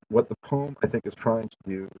said, what the poem, I think, is trying to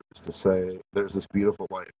do is to say there's this beautiful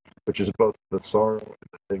life, which is both the sorrow and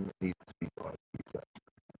the thing that needs to be loved, he said.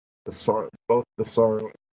 Both the sorrow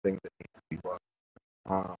and the thing that needs to be loved.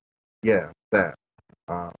 That.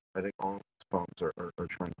 I think all of his poems are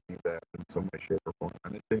trying to do that in some way, shape, or form.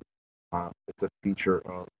 And I think it's a feature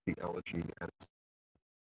of the elegy at its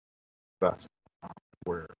best,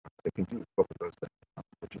 where it can do both of those things,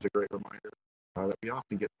 which is a great reminder that we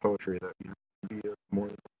often get poetry that can be more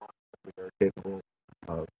than one, that we are capable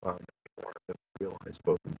of making more than realize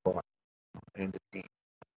both in thought and in deed.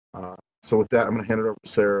 So with that, I'm going to hand it over to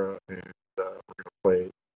Sarah, and we're going to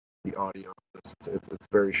play the audio. It's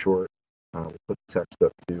very short. We'll put the text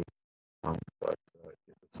up too. But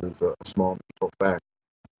this is a small needful fact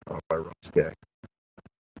by Ross Gay.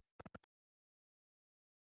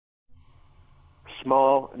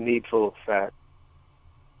 Small needful fact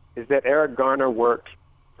is that Eric Garner worked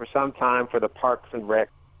for some time for the Parks and Rec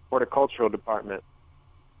Horticultural Department,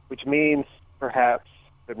 which means perhaps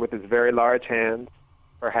that with his very large hands,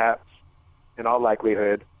 perhaps, in all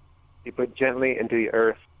likelihood, he put gently into the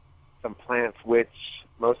earth some plants which,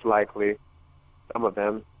 most likely, some of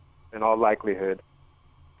them, in all likelihood,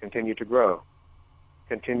 continue to grow,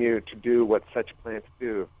 continue to do what such plants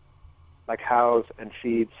do, like house and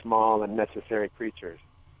feed small and necessary creatures,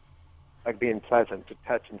 like being pleasant to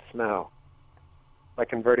touch and smell, like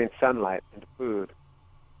converting sunlight into food,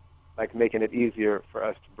 like making it easier for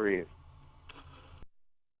us to breathe.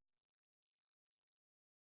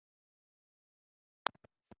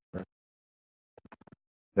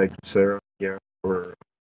 Thank you, Sarah, for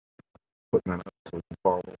putting that up so we can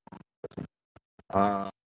follow along.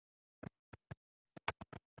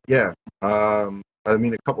 I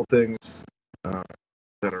mean, a couple things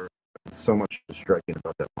that are so much striking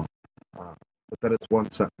about that poem. But then it's one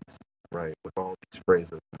sentence, right, with all these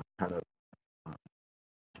phrases, kind of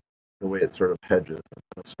the way it sort of hedges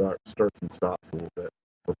and starts and stops a little bit,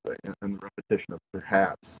 and the repetition of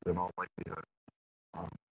perhaps in all likelihood.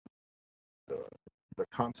 The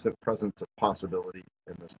constant presence of possibility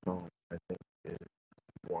in this poem, I think, is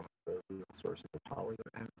one of the real sources of power that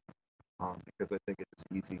it has, because I think it is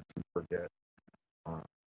easy to forget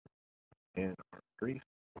in our grief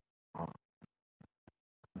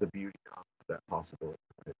the beauty of that possibility,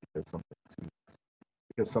 right?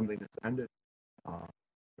 Because something that's ended,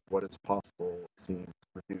 what is possible seems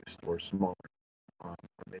reduced or smaller, or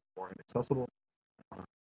maybe more inaccessible.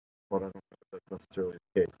 But I don't know if that's necessarily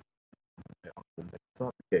the case. I often think it's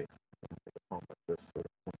not the case. I think a poem like this sort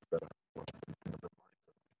of points that out to us and kind of reminds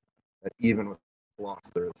us that even with loss,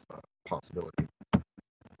 there is a possibility.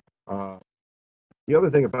 The other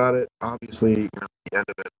thing about it, obviously, at the end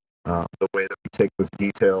of it, the way that we take this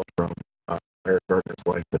detail from Eric Gardner's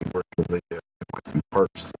life that he worked with the NYC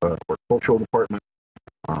Parks Horticultural Department,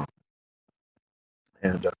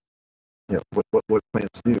 and what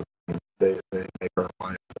plants do. They make our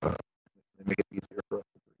life, they make it easier for us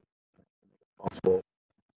to breathe, they make it possible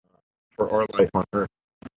for our life on Earth.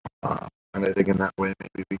 And I think in that way,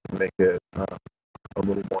 maybe we can make it a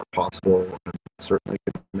little more possible, and certainly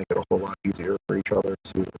could make it a whole lot easier for each other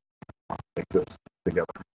to exist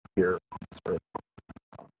together here on this Earth.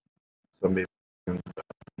 So maybe we can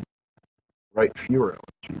write fewer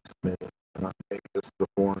elegies. Maybe this is the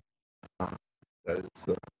form that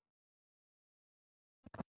is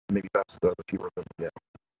maybe best the fewer that we get.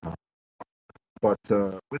 But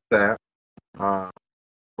with that,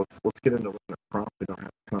 let's get into looking at prompt. We don't have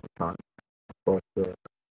a ton of time, but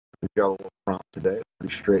we've got a little prompt today. It's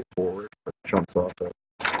pretty straightforward, but it jumps off of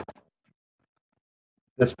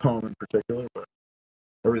this poem in particular, but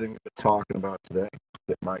everything we've been talking about today.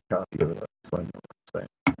 Get my copy of it so I know what I'm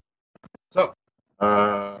saying. So,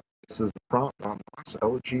 this is the prompt on Lost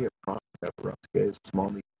Elegy, a prompt that Ruskay's small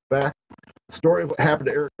neat fact. The story of what happened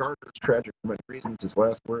to Eric Gardner is tragic for many reasons. His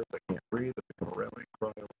last words, "I can't breathe," have become a rallying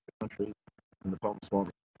cry over the country. In the poem Small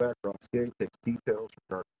Neat Fact, Ruskay takes details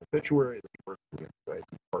regarding the obituary that he worked with the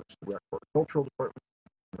Guides and Parks and Rec Horticultural Department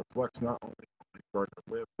and reflects not only how Gardner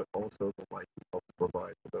lived, but also the life he helped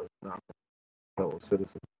provide for those not fellow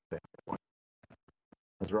citizens.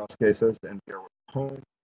 As Ruskay says to NPR with the poem,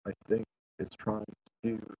 I think is trying to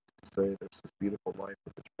do is to say there's this beautiful life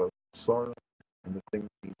with its both sorrow and the thing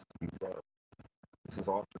that needs to be loved. This is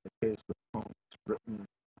often the case with poems written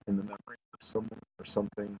in the memory of someone or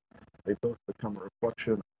something. They both become a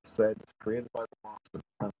reflection of the sadness created by the lost and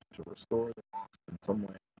attempt to restore the lost in some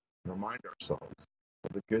way and remind ourselves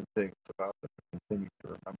of the good things about them and continue to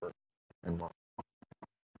remember and love.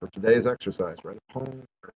 For today's exercise, write a poem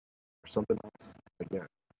or something else again.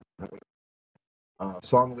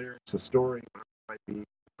 Song lyrics, a story, whatever it might be,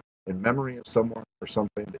 in memory of someone or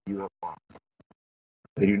something that you have lost.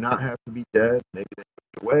 They do not have to be dead. Maybe they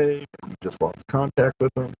moved away. Maybe you just lost contact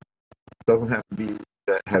with them. It doesn't have to be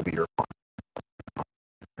that heavy or fun.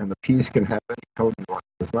 And the piece can have any tone you want.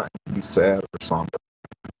 It does not have to be sad or somber.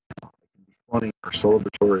 It can be funny or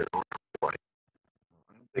celebratory or whatever you like.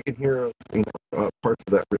 I'm thinking here of parts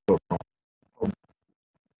of that Ritvo poem.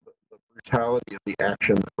 The brutality of the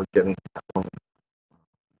action that we're getting in that moment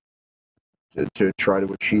to try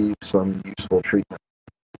to achieve some useful treatment.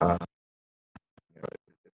 It's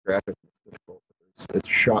graphic, it's difficult. It's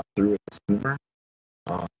shot through with humor,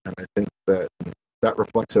 and I think that that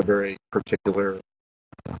reflects a very particular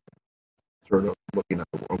sort of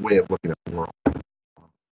a way of looking at the world.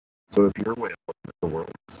 So if your way of looking at the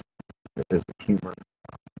world is humor,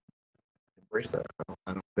 embrace that.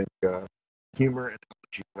 I don't think humor and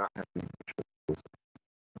elegy do not have to be mutually exclusive.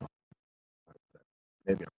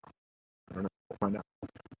 Maybe I'm wrong. I don't know. We'll find out.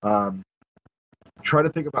 Try to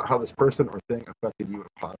think about how this person or thing affected you in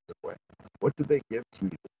a positive way. What did they give to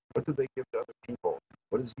you? What did they give to other people?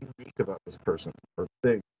 What is unique about this person or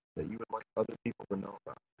thing that you would like other people to know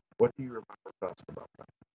about? What do you remember best about them?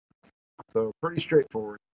 So pretty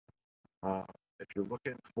straightforward. If you're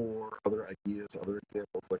looking for other ideas, other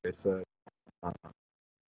examples, like I said,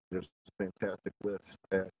 there's a fantastic list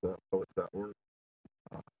at poets.org.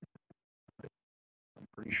 I'm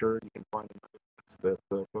pretty sure you can find another list at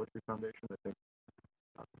the Poetry Foundation. I think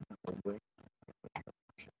that's a link.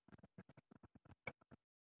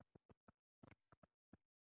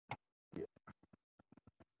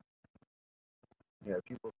 Yeah, if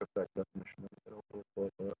you look up that definition, it'll look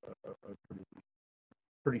like a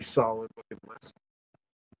pretty solid looking list.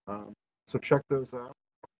 So check those out.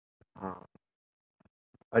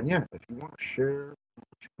 And yeah, if you want to share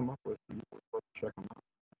what you come up with, you would love to check them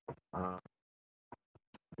out.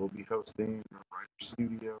 We'll be hosting a writer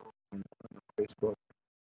studio on Facebook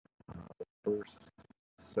the first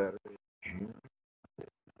Saturday of June. The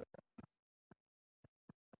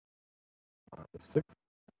 6th.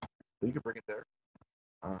 So you can bring it there.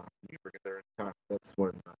 Anytime. That's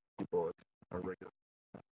when people are regular.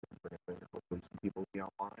 Bring it there. Hopefully some people will be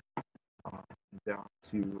online. Down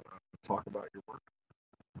to talk about your work.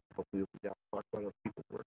 Hopefully you'll be down to talk about other people's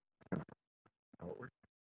work. That's kind of how it works.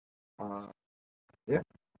 Yeah.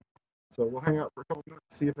 So we'll hang out for a couple minutes,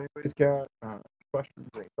 see if anybody's got questions,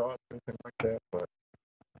 any thoughts, anything like that. But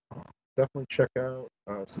definitely check out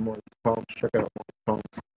some more of these poems. Check out more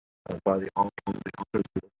poems by the authors we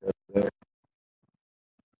looked at today.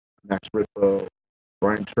 Max Ritvo,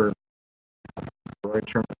 Brian Turner. Brian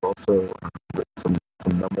Turner also written some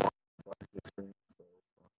memoirs about his experience. So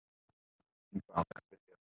you found that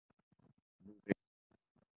video. Movie.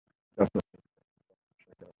 Definitely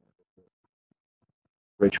check out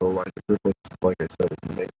Rachel Eliza Griffiths, like I said, is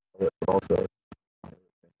an amazing poet, but also a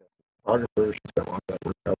fantastic photographer. She's got a lot of that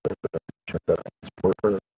work out there, but check that out and support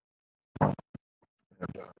her. And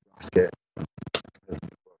Ruskay has a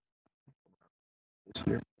new book this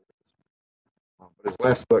year. But his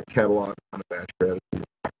last book, Catalog Unabashed Gratitude,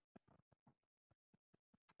 I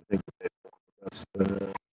think that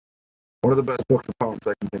one of the best books of poems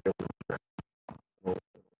I can think of.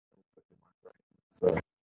 So it's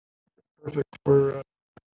perfect for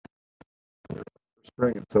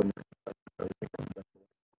spring and summer.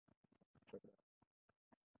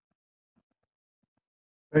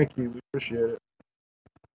 Thank you. We appreciate it.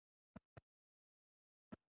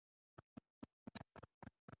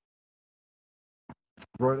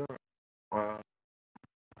 Right on.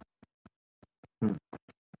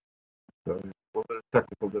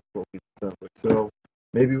 technical difficulties. So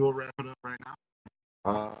maybe we'll wrap it up right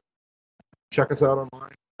now. Check us out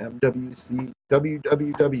online,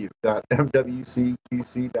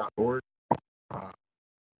 www.mwcqc.org.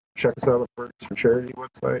 Check us out on the Birds for Charity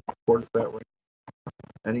website. Support us that way.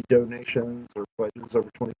 Any donations or pledges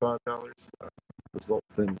over $25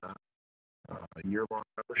 results in a year-long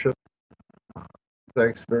membership.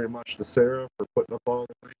 Thanks very much to Sarah for putting up all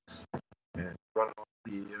the links and running all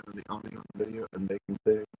the audio and video and making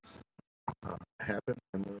things happen.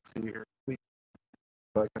 And we'll see you here next week.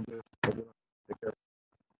 Bye, guys.